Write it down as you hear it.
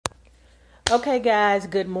Okay, guys,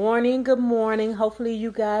 good morning. Good morning. Hopefully,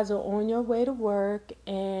 you guys are on your way to work,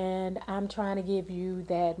 and I'm trying to give you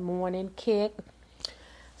that morning kick.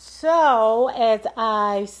 So, as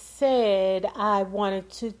I said, I wanted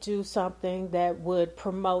to do something that would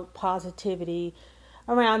promote positivity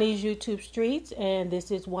around these YouTube streets, and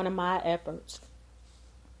this is one of my efforts.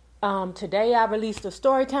 Today, I released a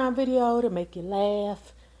storytime video to make you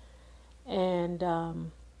laugh,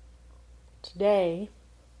 and today,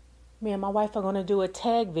 me and my wife are going to do a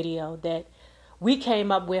tag video that we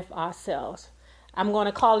came up with ourselves. I'm going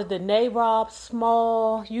to call it the NAROB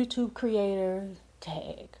Small YouTube Creator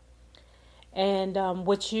Tag. And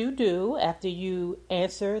what you do after you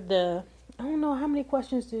answer I don't know how many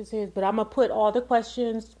questions this is, but I'm going to put all the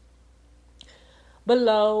questions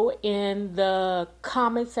below in the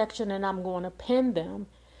comment section and I'm going to pin them.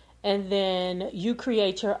 And then you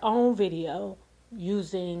create your own video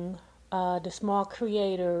using the small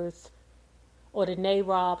creators or the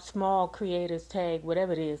NAROB small creators tag,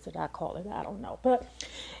 whatever it is that I call it. I don't know. But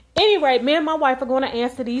anyway, me and my wife are going to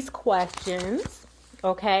answer these questions,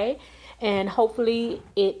 okay? And hopefully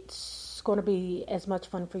it's going to be as much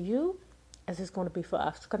fun for you as it's going to be for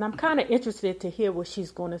us. Because I'm kind of interested to hear what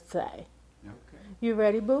she's going to say. Okay. You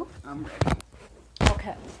ready, boo? I'm ready.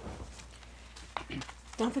 Okay.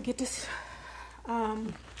 Don't forget this.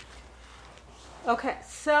 Okay,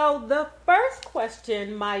 so the first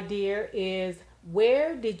question, my dear, is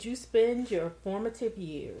where did you spend your formative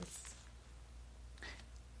years?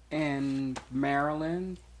 In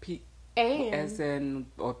Maryland,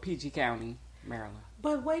 or PG County, Maryland.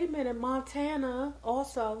 But wait a minute, Montana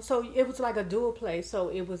also. So it was like a dual place. So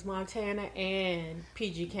it was Montana and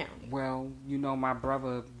PG County. Well, my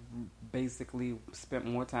brother basically spent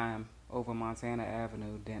more time over Montana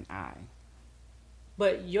Avenue than I.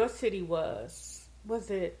 But your city was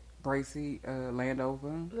it? Bracy,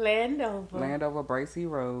 Landover. Landover, Bracy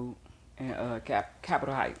Road, and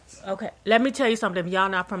Capitol Heights. Okay, let me tell you something. If y'all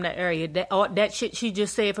not from that area, that shit she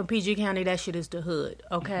just said from PG County, that shit is the hood.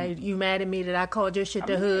 Okay, You mad at me that I called your shit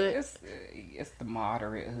the hood? It's the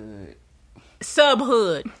moderate hood.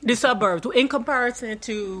 Sub-hood, the suburbs, in comparison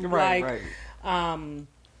to right.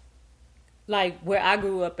 like where I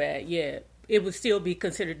grew up at, yeah. It would still be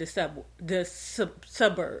considered the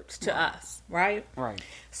suburbs to us, right? Right.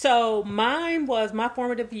 So my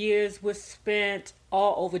formative years was spent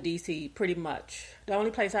all over DC, pretty much. The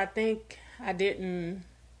only place I think I didn't,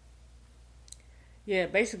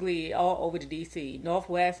 basically all over the DC,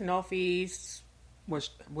 Northwest, Northeast. What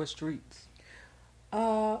streets?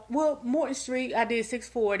 Well, Morton Street, I did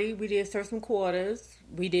 640. We did Thurston Quarters.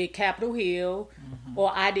 We did Capitol Hill,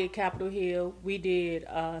 or I did Capitol Hill. We did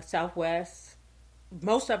Southwest.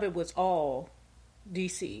 Most of it was all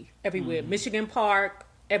DC, everywhere. Michigan Park,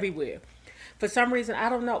 everywhere. For some reason, I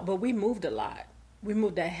don't know, but we moved a lot. We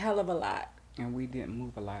moved a hell of a lot. And we didn't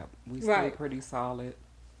move a lot. We stayed pretty solid.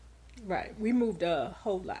 Right. We moved a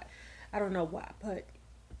whole lot. I don't know why, but...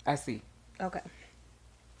 I see. Okay.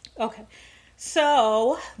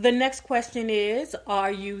 So, the next question is,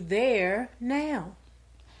 are you there now?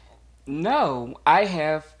 No, I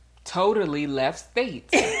have totally left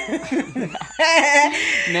states.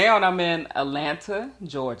 Now I'm in Atlanta,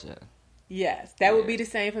 Georgia. Yes, that would be the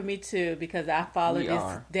same for me too, because I followed this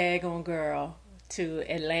are. daggone girl to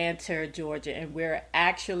Atlanta, Georgia, and we're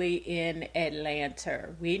actually in Atlanta.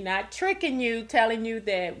 We're not tricking you, telling you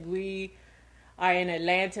that we are in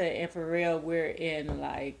Atlanta, and for real, we're in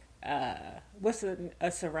like... what's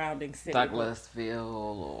a surrounding city? Douglasville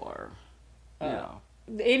or,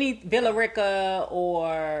 any Villa Rica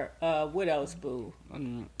or what else, boo?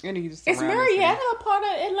 Any Is Marietta a part of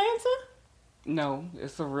Atlanta? No,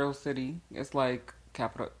 it's a real city. It's like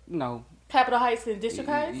Capitol Heights and District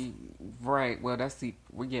Heights? Right. Well,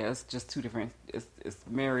 it's just two different. It's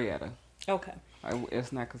Marietta. Okay.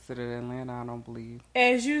 It's not considered Atlanta, I don't believe.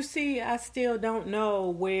 As you see, I still don't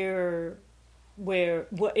know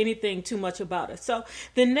anything too much about it. So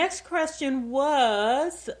the next question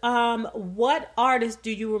was, what artist do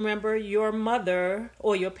you remember your mother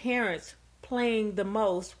or your parents playing the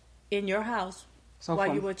most in your house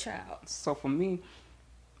while you were a child? So for me,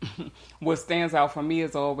 what stands out for me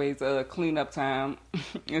is always cleanup time.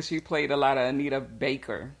 And she played a lot of Anita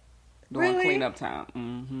Baker during cleanup time.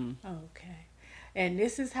 Mm-hmm. Okay. And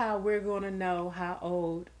this is how we're going to know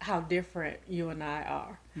how different you and I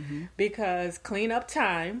are. Mm-hmm. Because cleanup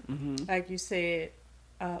time, like you said,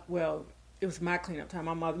 it was my cleanup time.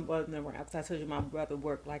 My mother wasn't around because I told you my brother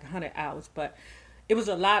worked like 100 hours. But it was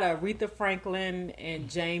a lot of Aretha Franklin and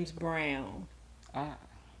James Brown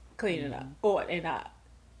cleaning up.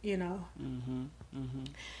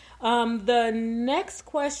 The next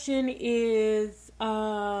question is,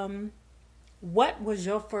 what was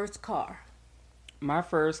your first car? My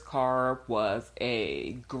first car was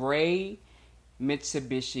a gray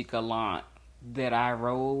Mitsubishi Galant that I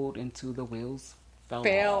rode into the wheels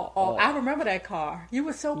fell off. I remember that car. You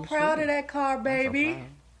were so proud of that car, baby.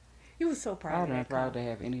 You were so proud of that car. I would have been proud to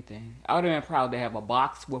have anything. I would have been proud to have a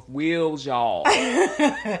box with wheels, y'all.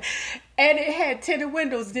 And it had tinted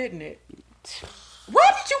windows, didn't it? Why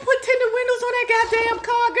did you put tinted windows on that goddamn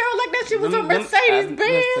car, girl? Like that shit was a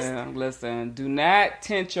Mercedes-Benz. Listen. Do not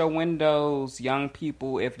tint your windows, young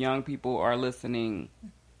people, if young people are listening.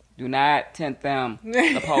 Do not tint them.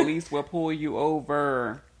 The police will pull you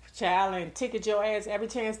over. Child, and ticket your ass every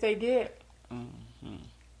chance they get. Mm-hmm.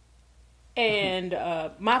 And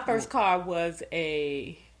my first car was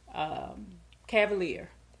a Cavalier.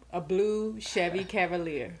 A blue Chevy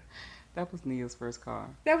Cavalier. That was Nia's first car.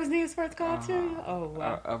 That was Nia's first car too? Oh,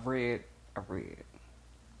 wow. A red.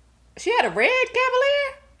 She had a red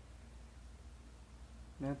Cavalier?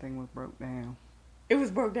 That thing was broke down. It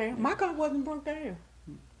was broke down? My car wasn't broke down.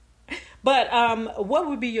 But what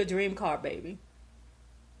would be your dream car, baby?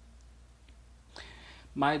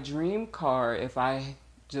 My dream car, if I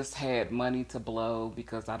just had money to blow,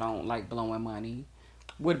 because I don't like blowing money,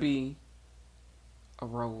 would be a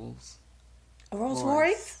Rolls. A Rolls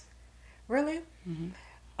Royce? Really?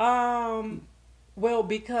 Mm-hmm. Well,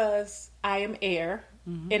 because I am air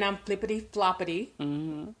and I'm flippity floppity,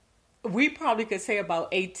 we probably could say about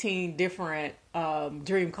 18 different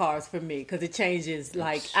dream cars for me because it changes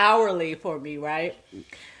like hourly for me, right?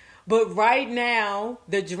 But right now,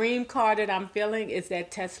 the dream car that I'm feeling is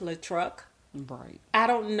that Tesla truck. Right. I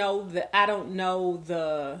don't know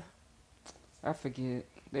the. I forget.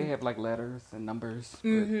 They have like letters and numbers.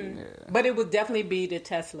 Mm-hmm. But, yeah. But it would definitely be the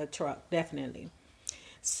Tesla truck, definitely.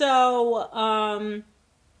 So,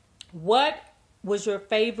 what was your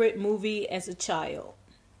favorite movie as a child?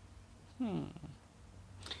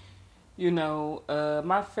 You know,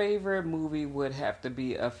 my favorite movie would have to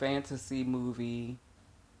be a fantasy movie.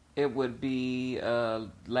 It would be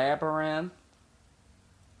Labyrinth.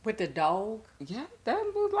 With the dog? Yeah, that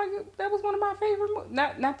was one of my favorite.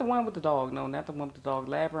 Not the one with the dog. No, not the one with the dog.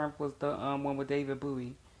 Labyrinth was the one with David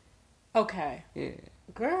Bowie. Okay. Yeah.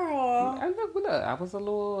 Girl. Look, I was a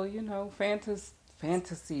little,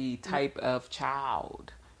 fantasy type of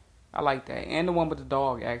child. I like that, and the one with the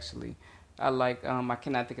dog actually. I like. I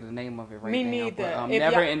cannot think of the name of it right now. Me neither. But,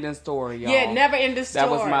 Never Ending Story, y'all. Yeah, Never Ending Story.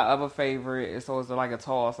 That was my other favorite. So it's like a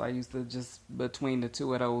toss. I used to just between the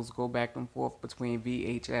two of those go back and forth between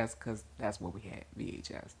VHS because that's what we had,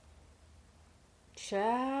 VHS.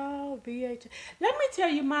 Child VHS. Let me tell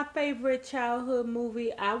you my favorite childhood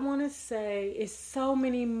movie. I want to say it's so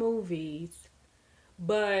many movies,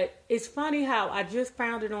 but it's funny how I just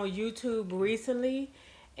found it on YouTube recently.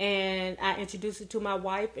 And I introduced it to my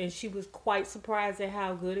wife, and she was quite surprised at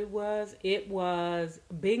how good it was. It was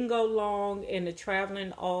Bingo Long and the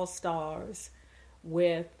Traveling All-Stars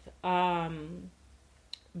with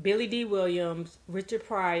Billy D. Williams, Richard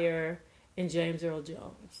Pryor, and James Earl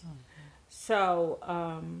Jones. Okay.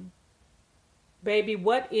 So, baby,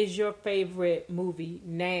 what is your favorite movie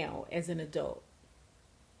now as an adult?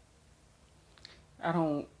 I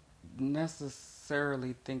don't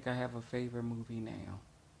necessarily think I have a favorite movie now.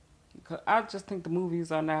 I just think the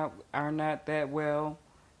movies are not that well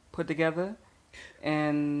put together,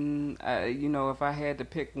 and if I had to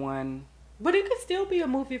pick one, but it could still be a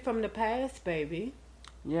movie from the past, baby.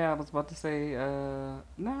 Yeah, I was about to say,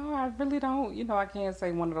 no, I really don't. I can't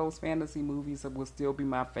say one of those fantasy movies that would still be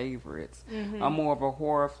my favorites. Mm-hmm. I'm more of a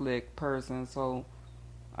horror flick person, so.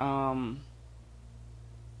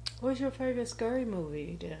 What's your favorite scary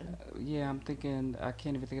movie then? Yeah, I'm thinking. I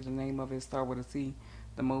can't even think of the name of it. Start with a C.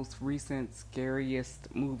 The most recent,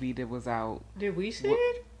 scariest movie that was out. Did we see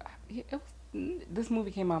it? This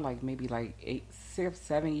movie came out like maybe like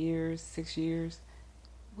 6 years.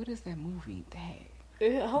 What is that movie? Dang.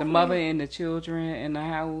 The mother and the children in the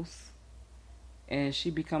house, and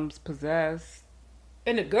she becomes possessed.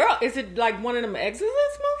 And the girl, is it like one of them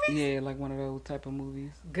Exorcist movies? Yeah, like one of those type of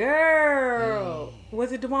movies. Girl,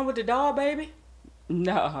 was it the one with the doll baby?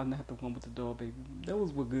 No, not the one with the doll baby.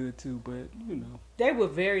 Those were good too, but they were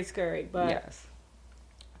very scary. But yes,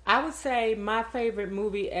 I would say my favorite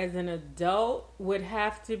movie as an adult would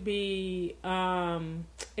have to be, and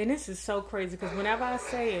this is so crazy because whenever I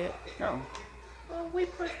say it,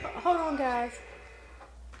 hold on, guys.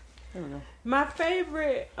 There we go. My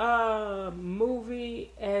favorite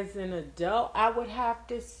movie as an adult, I would have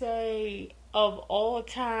to say of all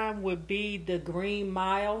time would be The Green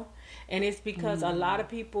Mile. And it's because a lot of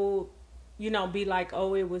people, be like,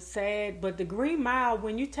 oh, it was sad. But the Green Mile,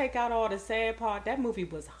 when you take out all the sad part, that movie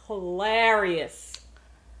was hilarious.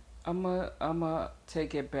 I'ma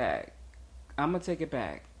take it back.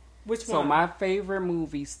 Which one? So my favorite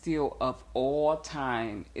movie still of all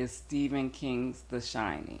time is Stephen King's The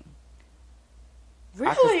Shining.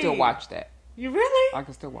 Really? I can still watch that. You really? I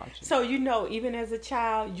can still watch it. So, even as a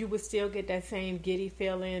child, you would still get that same giddy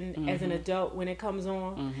feeling as an adult when it comes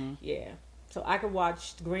on? Mm-hmm. Yeah. So, I could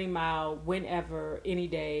watch Green Mile whenever, any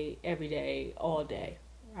day, every day, all day,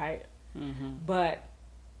 right? Mm-hmm. But,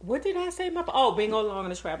 what did I say? Being along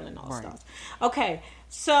and the traveling all-stars. Right. Okay.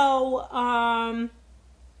 So,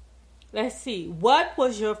 let's see. What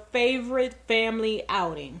was your favorite family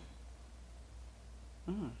outing?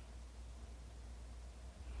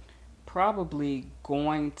 Probably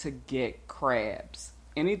going to get crabs.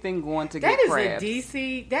 Anything going to get crabs. That is a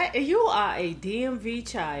DC. You are a DMV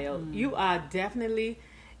child. You are definitely,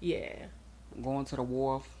 Going to the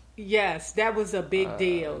wharf. Yes, that was a big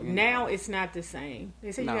deal. Now it's not the same.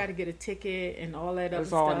 They say you got to get a ticket and all that other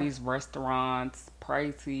stuff. There's all these restaurants,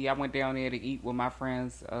 pricey. I went down there to eat with my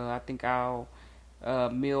friends. I think our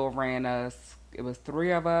meal ran us. It was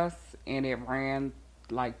 3 of us, and it ran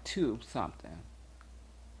like 2 something.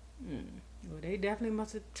 Well, they definitely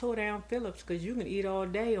must have tore down Phillips, because you can eat all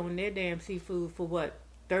day on their damn seafood for what,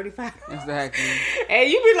 $35? Exactly. And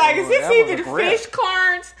you be like, is this even fish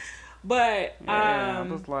corns? But I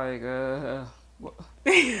was like,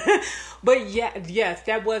 but yes,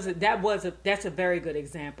 that's a very good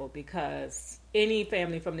example, because any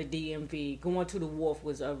family from the DMV going to the wharf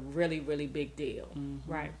was a really, really big deal,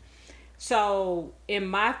 right? So in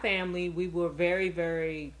my family, we were very,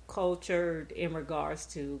 very cultured in regards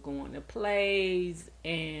to going to plays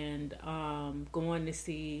and going to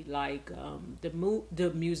see like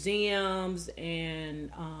the museums,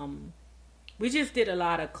 and we just did a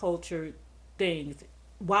lot of cultured things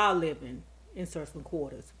while living in Surfing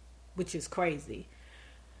Quarters, which is crazy.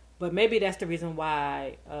 But maybe that's the reason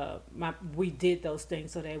why we did those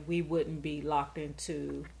things, so that we wouldn't be locked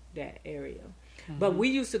into that area. But we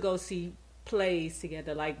used to go see plays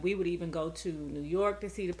together. Like, we would even go to New York to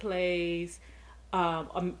see the plays,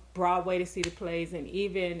 Broadway to see the plays, and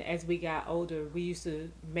even as we got older, we used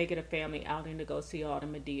to make it a family outing to go see all the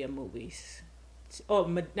Medea movies. Or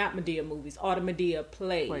not Medea movies, all the Medea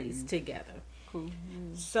plays together. Cool.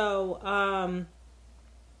 So,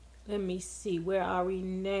 let me see. Where are we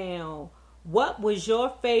now? What was your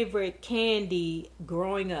favorite candy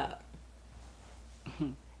growing up?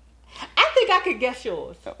 I think I could guess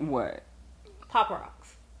yours. What? Pop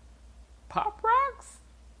Rocks. Pop Rocks?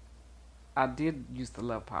 I did used to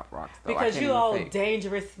love Pop Rocks, though. Because you old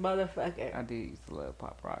dangerous motherfucker. I did used to love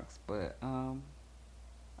Pop Rocks, but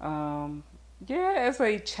as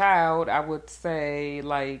a child, I would say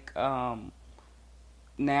like Now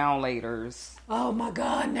Laters. Oh my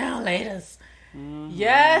God, Now Laters.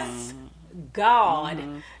 Yes. God.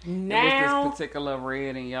 Now it was this particular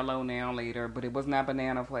red and yellow Now Later, but it was not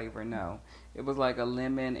banana flavor. No, it was like a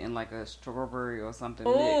lemon and like a strawberry or something.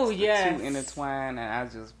 Oh yes, the 2 intertwined, and I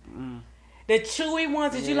just the chewy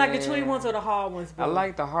ones. Did you like the chewy ones or the hard ones? I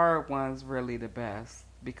like the hard ones really the best,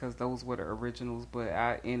 because those were the originals. But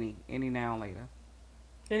any Now Later.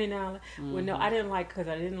 Any Now Later. Well, no, I didn't like, because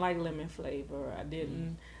I didn't like lemon flavor. I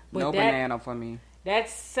didn't. But no banana for me. That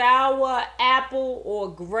sour apple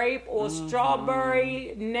or grape or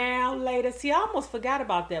strawberry Now Later. See, I almost forgot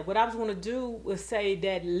about that. What I was going to do was say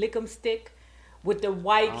that lick 'em stick with the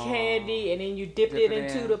white candy, and then you dip it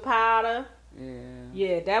into the powder.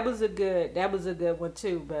 Yeah, that was a good one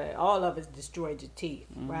too. But all of it destroyed your teeth,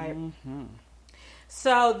 right?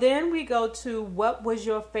 So then we go to, what was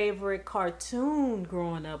your favorite cartoon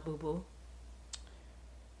growing up, Boo Boo?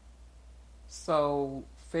 So,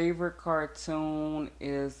 favorite cartoon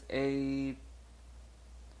is a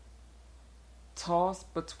toss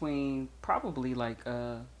between probably like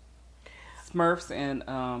Smurfs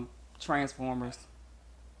and Transformers.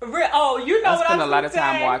 Oh, you know what I spent was a lot of say?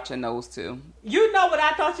 time watching those two. You know what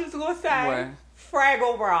I thought you was going to say? What?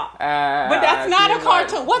 Fraggle Rock. But that's not a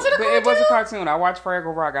cartoon. Was it a cartoon? It was a cartoon. I watched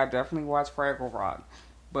Fraggle Rock. I definitely watched Fraggle Rock.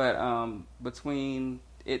 But Fraggle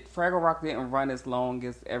Rock didn't run as long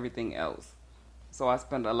as everything else. So I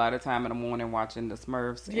spent a lot of time in the morning watching the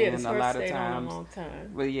Smurfs. Yeah, and the Smurfs a lot of stayed times, on a long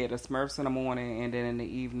time. But yeah, the Smurfs in the morning, and then in the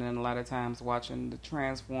evening, a lot of times watching the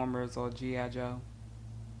Transformers or G.I. Joe.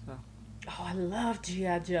 So. Oh, I love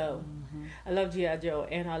G.I. Joe. I love G.I. Joe,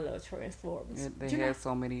 and I love Transformers. They had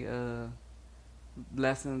so many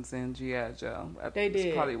lessons in G.I. Joe. They did.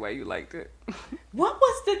 That's probably why you liked it. What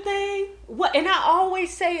was the thing? And I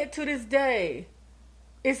always say it to this day.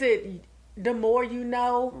 Is it the more you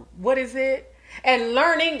know. What is it? And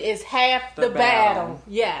learning is half the battle.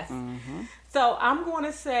 Yes. Mm-hmm. So I'm going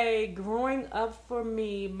to say, growing up for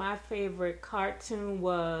me, my favorite cartoon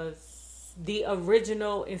was the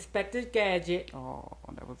original Inspector Gadget. Oh,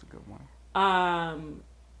 that was a good one.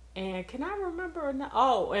 And can I remember?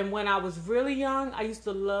 Oh, and when I was really young, I used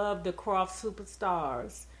to love the Croft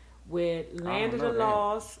Superstars with Land of the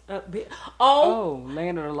Lost. Land of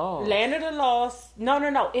the Lost. Land of the Lost.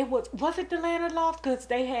 No. It was it the Land of the Lost? Because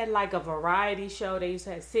they had like a variety show. They used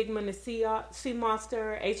to have Sigmund the Sea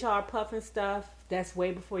Monster, H.R. Puff and stuff. That's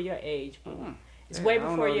way before your age. It's way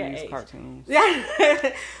before your age. Cartoons.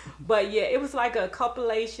 But yeah, it was like a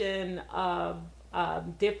compilation of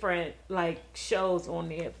different like shows on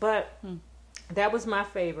there. But that was my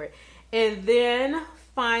favorite. And then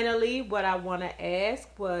finally, what I want to ask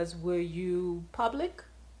was, were you public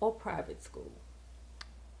or private school?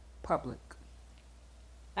 Public.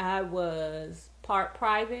 I was part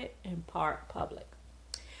private and part public.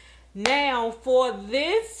 Now, for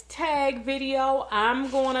this tag video, I'm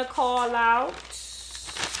going to call out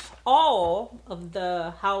all of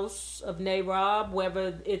the House of Narob,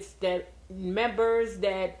 whether it's the members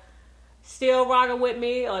that still rocking with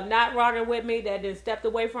me or not rocking with me, that then stepped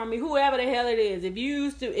away from me, whoever the hell it is. If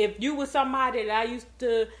you were somebody that I used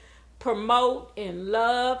to promote and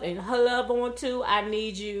love and love on to, I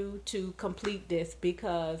need you to complete this,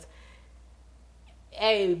 because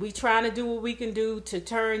hey, we trying to do what we can do to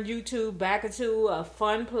turn YouTube back into a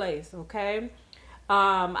fun place, okay?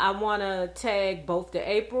 I want to tag both the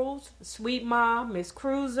Aprils, Sweet Mom, Miss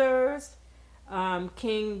Cruisers,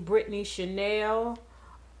 King Brittany Chanel,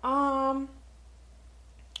 and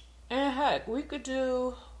heck, we could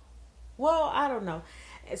do, well, I don't know.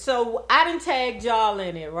 So I done tagged y'all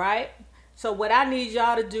in it, right? So what I need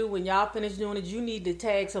y'all to do when y'all finish doing it, you need to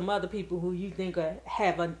tag some other people who you think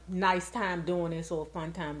have a nice time doing this or a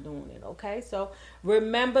fun time doing it, okay? So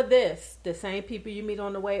remember this, the same people you meet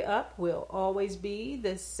on the way up will always be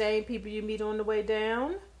the same people you meet on the way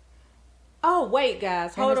down. Oh, wait,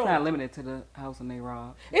 guys, hold on. It's not limited to the House of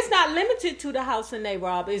Narob. It's not limited to the House of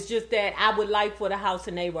Narob. It's just that I would like for the House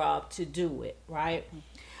of Narob to do it, right?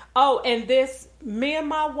 Oh, and this, me and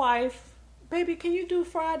my wife, baby, can you do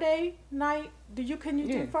Friday night? Can you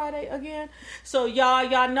do Friday again? So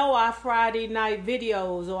y'all know our Friday night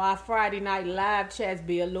videos or our Friday night live chats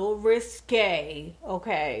be a little risque,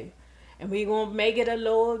 okay? And we gonna make it a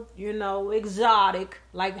little, exotic,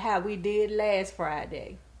 like how we did last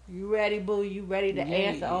Friday. You ready, boo? You ready to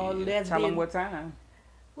answer all lesbian? Tell them what time.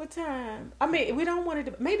 What time? I mean, we don't want it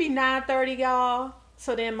to, maybe 9:30, y'all.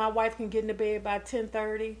 So then my wife can get into bed by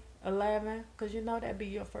 10:30, 11. Because that'd be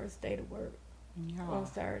your first day to work on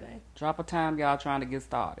Saturday. Drop a time y'all trying to get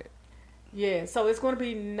started. Yeah, so it's going to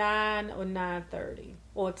be 9 or 9:30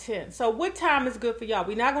 or 10. So what time is good for y'all?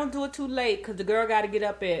 We're not going to do it too late because the girl got to get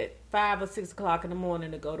up at 5 or 6 o'clock in the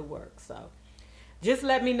morning to go to work. So just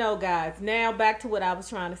let me know, guys. Now back to what I was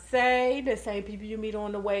trying to say. The same people you meet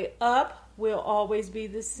on the way up will always be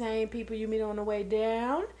the same people you meet on the way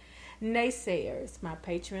down. Naysayers, my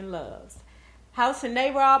patron loves. House of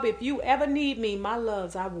Narob, if you ever need me, my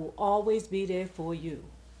loves, I will always be there for you.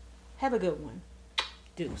 Have a good one.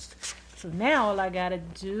 Deuce. So now all I gotta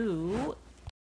do